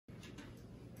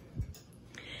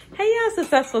Hey y'all,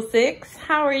 Successful Six.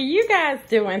 How are you guys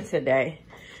doing today?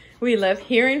 We love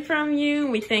hearing from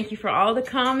you. We thank you for all the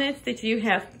comments that you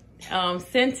have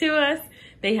sent to us.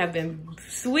 They have been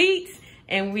sweet,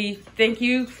 and we thank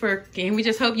you and we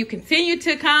just hope you continue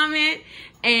to comment.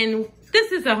 And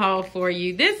this is a haul for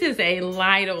you. This is a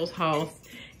Lidl's haul.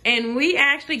 And we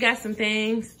actually got some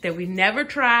things that we never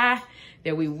tried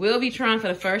that we will be trying for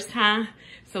the first time.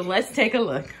 So let's take a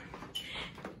look.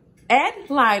 At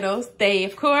Lidl's, they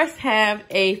of course have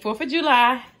a 4th of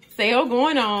July sale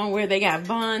going on where they got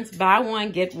buns, buy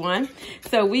one, get one.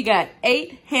 So we got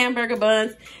 8 hamburger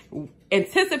buns.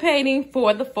 Anticipating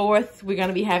for the 4th, we're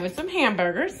gonna be having some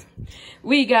hamburgers.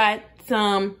 We got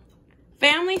some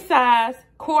family size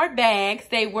quart bags.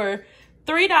 They were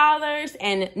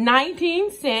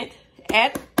 $3.19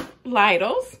 at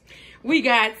Lidl's. We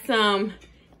got some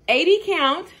 80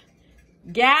 count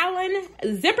gallon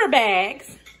zipper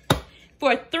bags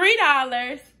for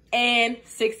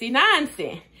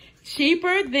 $3.69.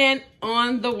 Cheaper than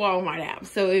on the Walmart app.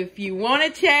 So if you want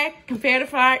to check, compare the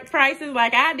prices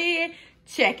like I did,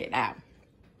 check it out.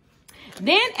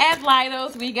 Then at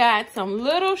Lidl's, we got some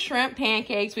little shrimp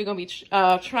pancakes. We're going to be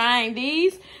trying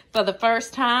these for the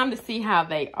first time to see how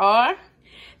they are.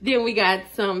 Then we got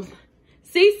some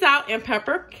sea salt and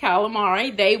pepper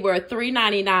calamari. They were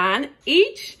 $3.99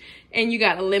 each, and you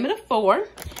got a limit of 4.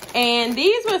 And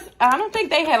these was, I don't think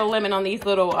they had a limit on these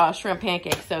little shrimp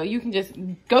pancakes, so you can just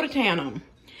go to town on them.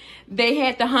 They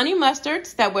had the honey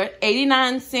mustards that were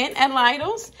 89¢ at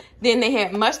Lidl's. Then they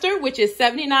had mustard, which is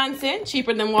 79¢,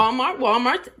 cheaper than Walmart.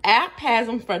 Walmart's app has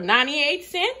them for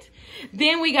 98¢.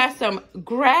 Then we got some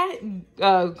grass-fed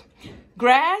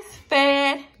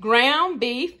ground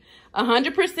beef,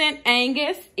 100%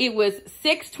 Angus. It was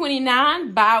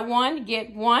 $6.29, buy one,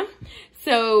 get one.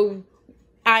 So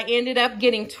I ended up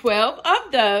getting 12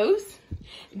 of those.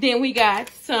 Then we got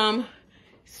some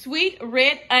sweet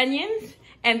red onions.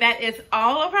 And that is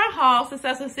all of our haul,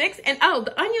 Successful Six. And oh,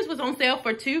 the onions was on sale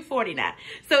for $2.49.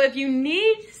 So if you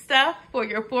need stuff for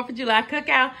your 4th of July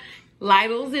cookout,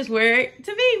 Lidl's is where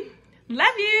to be.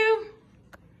 Love you.